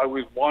 I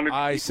wanted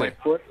to keep my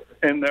foot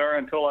in there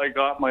until I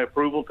got my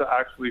approval to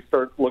actually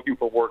start looking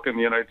for work in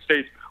the United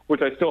States,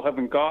 which I still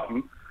haven't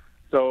gotten.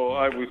 So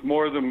I was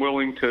more than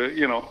willing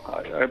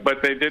to,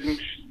 but they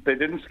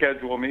didn't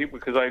schedule me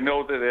because I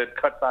know that they had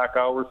cut back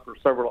hours for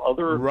several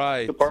other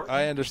departments.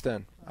 I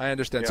understand.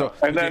 Yeah. So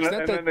and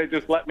then they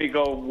just let me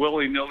go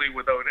willy-nilly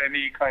without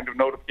any kind of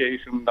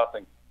notification,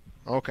 nothing.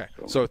 Okay.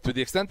 So to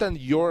the extent that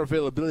your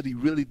availability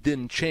really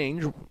didn't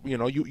change,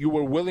 you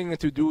were willing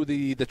to do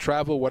the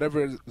travel,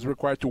 whatever is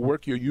required to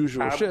work your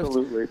usual shifts,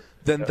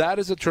 then that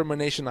is a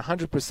termination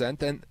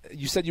 100%. And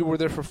you said you were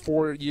there for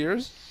 4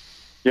 years?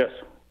 Yes.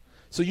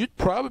 So you'd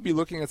probably be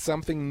looking at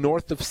something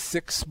north of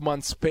 6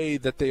 months' pay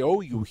that they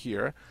owe you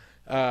here.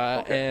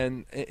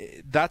 And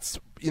that's,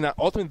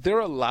 ultimately they're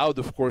allowed,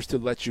 of course, to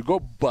let you go,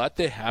 but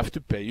they have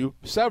to pay you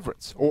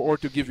severance or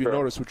to give you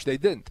notice, which they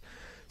didn't.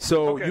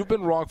 So you've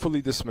been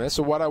wrongfully dismissed.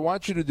 So what I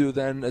want you to do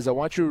then is I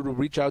want you to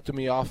reach out to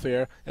me off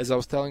air, as I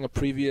was telling a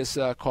previous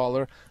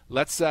caller.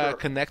 Let's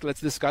connect.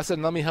 Let's discuss it,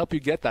 and let me help you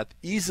get that.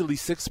 Easily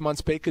 6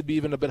 months' pay, could be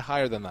even a bit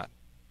higher than that.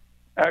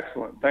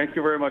 Excellent. Thank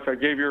you very much. I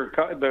gave your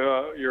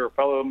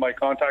fellow my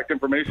contact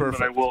information,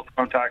 but I will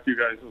contact you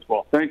guys as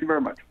well. Thank you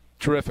very much.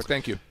 Terrific.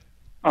 Thank you.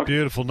 Okay.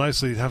 Beautiful,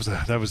 nicely.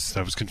 That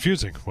was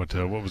confusing. What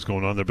was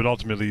going on there? But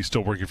ultimately, he's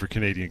still working for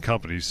Canadian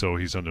companies, so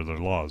he's under their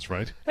laws,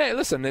 right? Hey,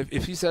 listen.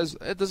 If he says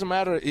it doesn't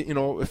matter,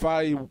 if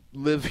I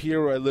live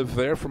here or I live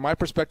there, from my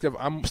perspective,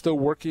 I'm still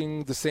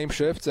working the same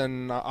shifts,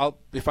 and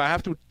if I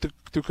have to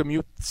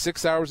commute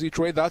 6 hours each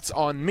way, that's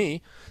on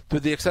me. To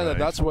the extent that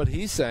that's what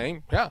he's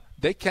saying, yeah,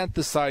 they can't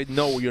decide.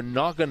 No, you're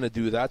not going to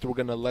do that. We're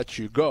going to let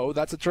you go.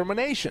 That's a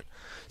termination.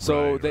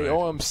 So they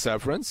owe him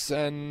severance,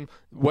 and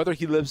whether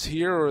he lives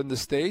here or in the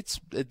States,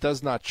 it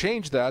does not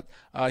change that.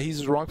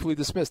 He's wrongfully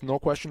dismissed. No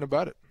question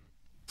about it.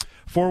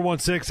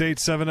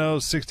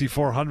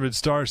 416-870-6400,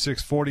 star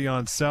 640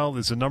 on cell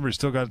is the number. You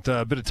still got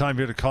a bit of time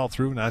here to call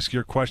through and ask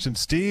your question.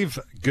 Steve,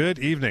 good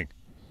evening.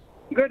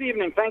 Good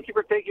evening. Thank you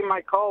for taking my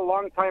call.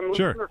 Long-time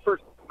listener,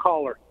 first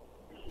caller.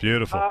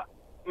 Beautiful.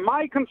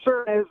 My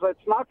concern is it's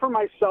not for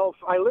myself.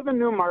 I live in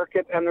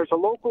Newmarket, and there's a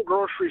local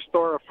grocery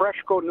store, a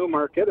Freshco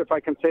Newmarket, if I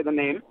can say the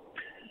name.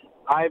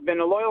 I've been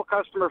a loyal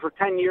customer for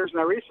 10 years, and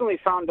I recently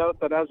found out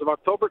that as of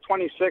October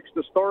 26th,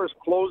 the store is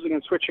closing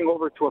and switching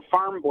over to a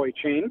Farm Boy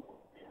chain.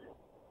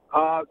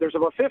 There's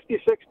about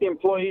 50, 60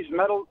 employees.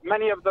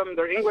 Many of them,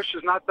 their English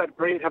is not that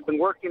great, have been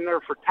working there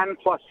for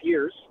 10-plus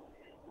years.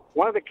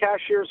 One of the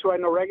cashiers who I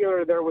know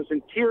regularly there was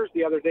in tears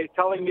the other day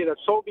telling me that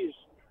Sobeys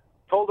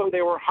told them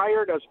they were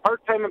hired as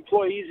part-time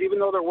employees even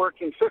though they're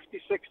working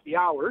 50, 60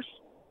 hours.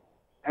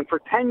 And for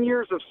 10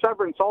 years of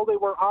severance, all they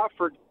were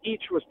offered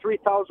each was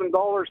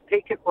 $3,000,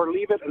 take it or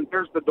leave it, and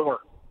there's the door.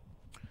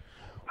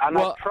 And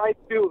I'm sorry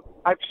to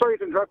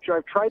interrupt you,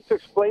 I've tried to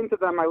explain to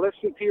them, I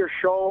listened to your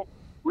show,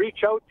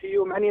 reach out to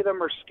you, many of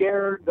them are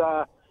scared,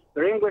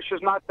 their English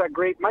is not that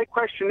great. My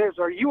question is,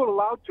 are you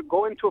allowed to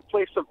go into a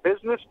place of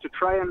business to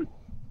try and,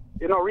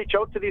 reach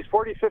out to these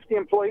 40, 50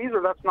 employees,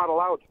 or that's not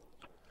allowed?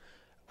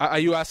 Are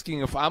you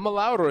asking if I'm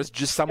allowed, or is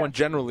just someone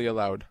generally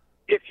allowed?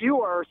 If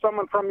you are,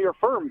 someone from your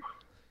firm.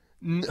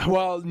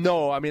 Well,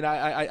 no. I mean,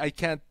 I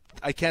can't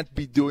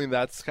be doing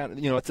that. It's kind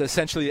of, it's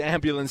essentially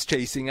ambulance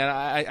chasing, and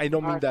I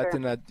don't mean that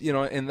in that,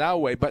 in that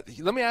way. But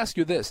let me ask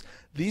you this: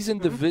 these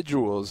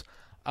individuals,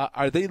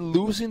 are they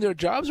losing their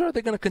jobs, or are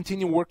they going to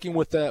continue working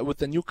with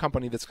the new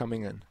company that's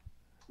coming in?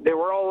 They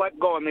were all let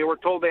go, and they were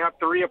told they have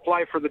to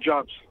reapply for the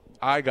jobs.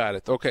 I got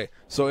it. Okay.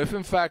 So if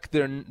in fact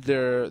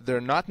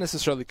they're not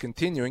necessarily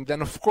continuing,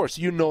 then of course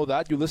you know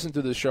that, you listen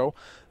to the show.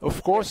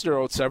 Of course they're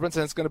owed severance,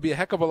 and it's going to be a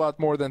heck of a lot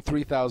more than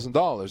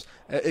 $3,000.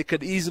 It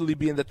could easily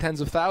be in the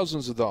tens of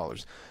thousands of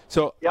dollars.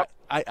 So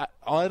I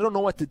don't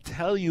know what to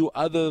tell you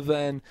other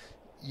than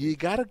you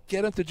got to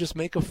get them to just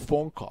make a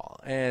phone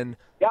call, and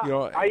you know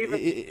what I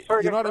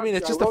mean.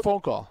 It's just a phone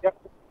call.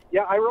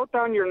 Yeah, I wrote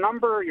down your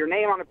number, your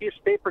name on a piece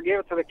of paper, gave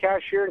it to the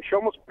cashier, and she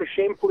almost put it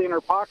shamefully in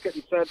her pocket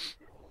and said,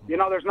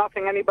 there's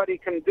nothing anybody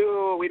can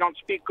do. We don't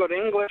speak good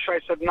English. I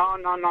said, no.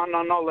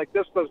 Like,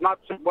 this does not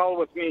sit well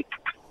with me.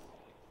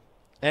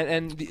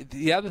 And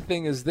the other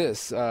thing is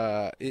this.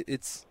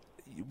 It's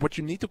what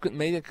you need to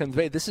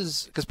convey. This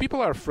is because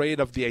people are afraid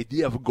of the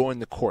idea of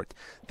going to court.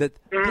 That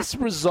this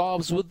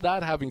resolves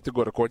without having to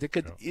go to court.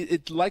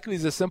 It likely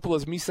is as simple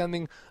as me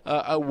sending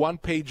a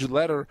one-page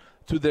letter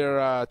to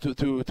their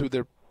to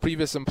their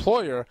previous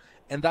employer,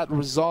 and that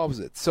resolves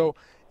it. So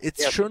it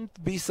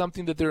shouldn't be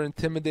something that they're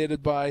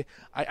intimidated by.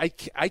 I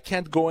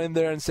can't go in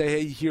there and say,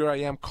 hey, here I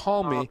am,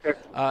 call me.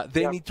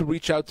 They need to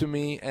reach out to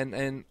me,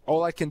 and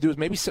all I can do is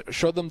maybe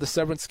show them the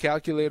severance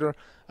calculator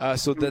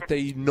so that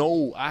they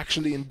know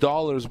actually in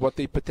dollars what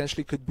they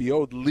potentially could be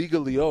owed,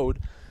 legally owed.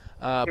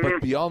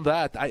 But beyond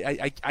that,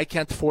 I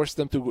can't force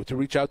them to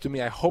reach out to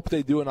me. I hope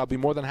they do, and I'll be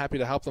more than happy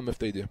to help them if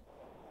they do.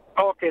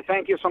 Okay,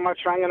 thank you so much.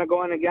 I'm going to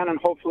go in again and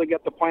hopefully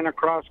get the point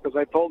across, because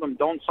I told them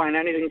don't sign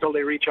anything until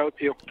they reach out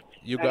to you.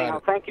 You got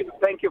it. Thank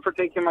you for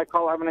taking my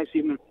call. Have a nice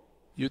evening.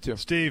 You too,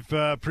 Steve.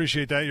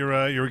 Appreciate that. You're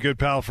a good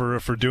pal for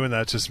doing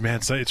that. Just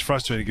man, it's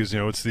frustrating because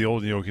it's the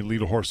old can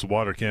lead a horse to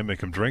water, can't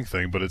make him drink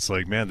thing. But it's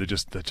like, man, they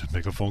just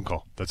make a phone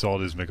call. That's all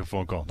it is. Make a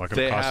phone call. Not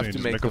going to cost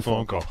anything. Just make a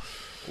phone call.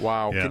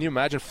 Wow. Yeah. Can you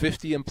imagine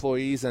 50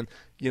 employees and,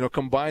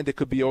 combined they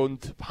could be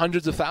owed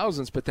hundreds of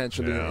thousands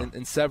potentially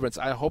in severance.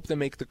 I hope they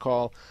make the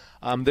call.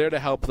 I'm there to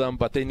help them,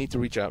 but they need to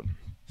reach out.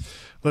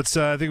 Let's.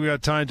 I think we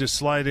got time to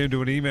slide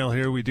into an email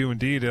here. We do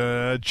indeed.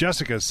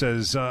 Jessica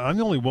says, I'm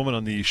the only woman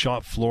on the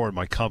shop floor in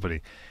my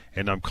company,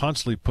 and I'm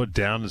constantly put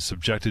down and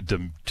subjected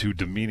to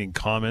demeaning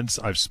comments.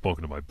 I've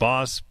spoken to my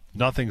boss.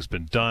 Nothing's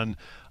been done.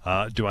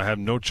 Do I have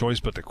no choice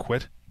but to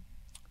quit?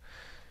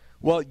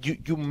 Well,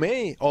 you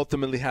may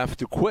ultimately have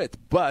to quit,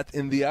 but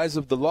in the eyes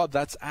of the law,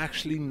 that's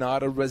actually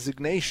not a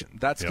resignation.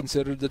 That's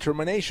considered a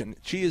termination.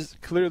 She is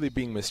clearly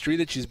being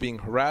mistreated. She's being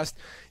harassed.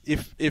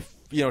 If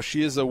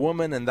she is a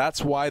woman, and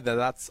that's why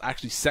that's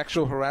actually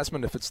sexual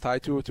harassment if it's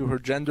tied to her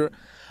gender.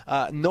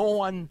 No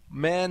one,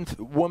 man,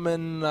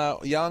 woman,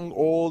 young,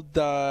 old,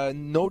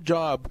 no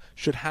job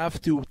should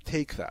have to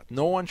take that.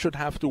 No one should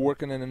have to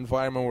work in an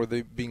environment where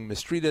they're being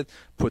mistreated,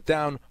 put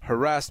down,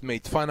 harassed,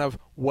 made fun of,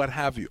 what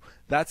have you.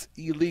 That's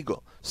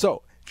illegal.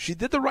 So she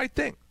did the right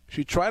thing.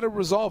 She tried to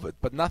resolve it,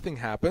 but nothing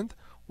happened.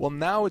 Well,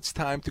 now it's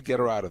time to get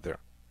her out of there.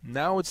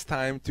 Now it's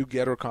time to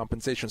get her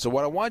compensation. So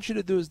what I want you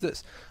to do is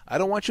this. I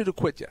don't want you to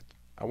quit yet.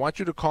 I want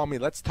you to call me.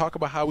 Let's talk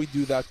about how we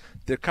do that.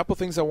 There are a couple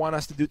things I want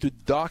us to do to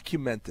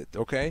document it,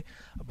 okay?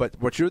 But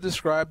what you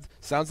described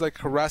sounds like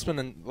harassment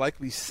and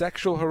likely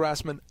sexual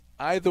harassment.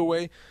 Either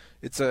way,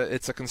 it's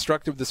a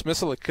constructive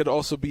dismissal. It could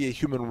also be a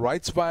human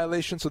rights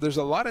violation. So there's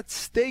a lot at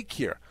stake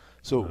here.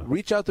 So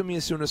reach out to me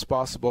as soon as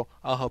possible.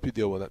 I'll help you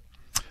deal with it.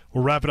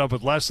 We'll wrap it up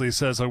with Leslie. He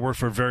says, I work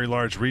for a very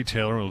large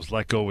retailer and was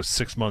let go with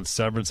 6 months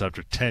severance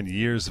after 10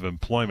 years of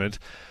employment.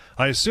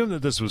 I assume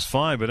that this was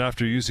fine, but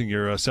after using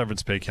your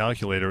severance pay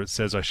calculator, it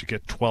says I should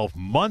get 12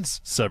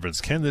 months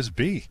severance. Can this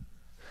be?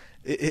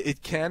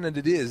 It can and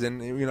it is.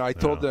 And, I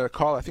told the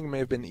call, I think it may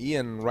have been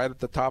Ian right at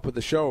the top of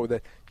the show,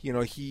 that,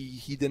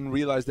 he didn't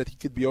realize that he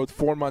could be owed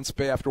 4 months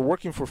pay after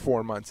working for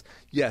 4 months.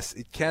 Yes,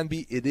 it can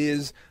be. It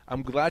is.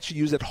 I'm glad she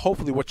used it.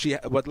 Hopefully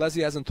what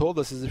Leslie hasn't told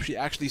us is if she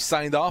actually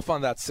signed off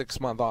on that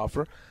 6-month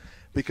offer.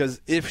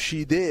 Because if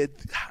she did,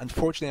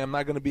 unfortunately, I'm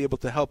not going to be able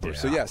to help her. Yeah.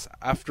 So, yes,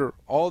 after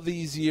all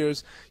these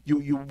years,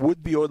 you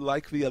would be owed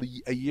likely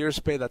a year's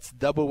pay. That's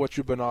double what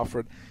you've been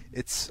offered.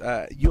 It's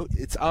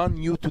on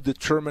you to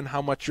determine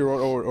how much you're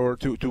owed or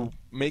to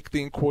make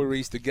the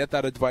inquiries, to get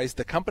that advice.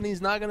 The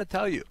company's not going to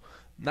tell you.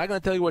 Not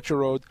going to tell you what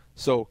you're owed.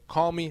 So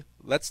call me.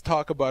 Let's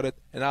talk about it,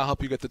 and I'll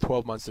help you get the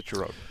 12 months that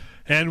you're owed.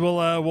 And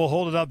we'll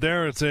hold it up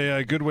there. It's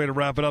a good way to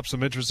wrap it up.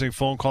 Some interesting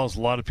phone calls.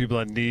 A lot of people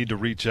that need to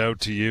reach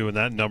out to you. And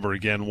that number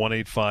again,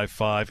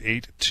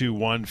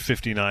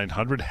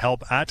 1-855-821-5900.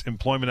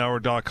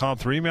 help@employmenthour.com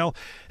through email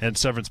and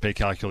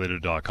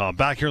severancepaycalculator.com.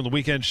 Back here on the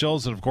weekend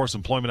shows. And, of course,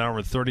 Employment Hour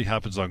at 30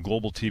 happens on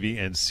Global TV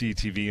and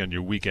CTV on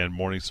your weekend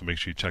mornings. So make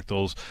sure you check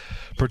those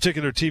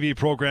particular TV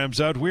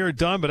programs out. We are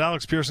done, but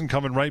Alex Pearson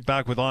coming right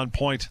back with On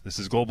Point. This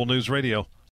is Global News Radio.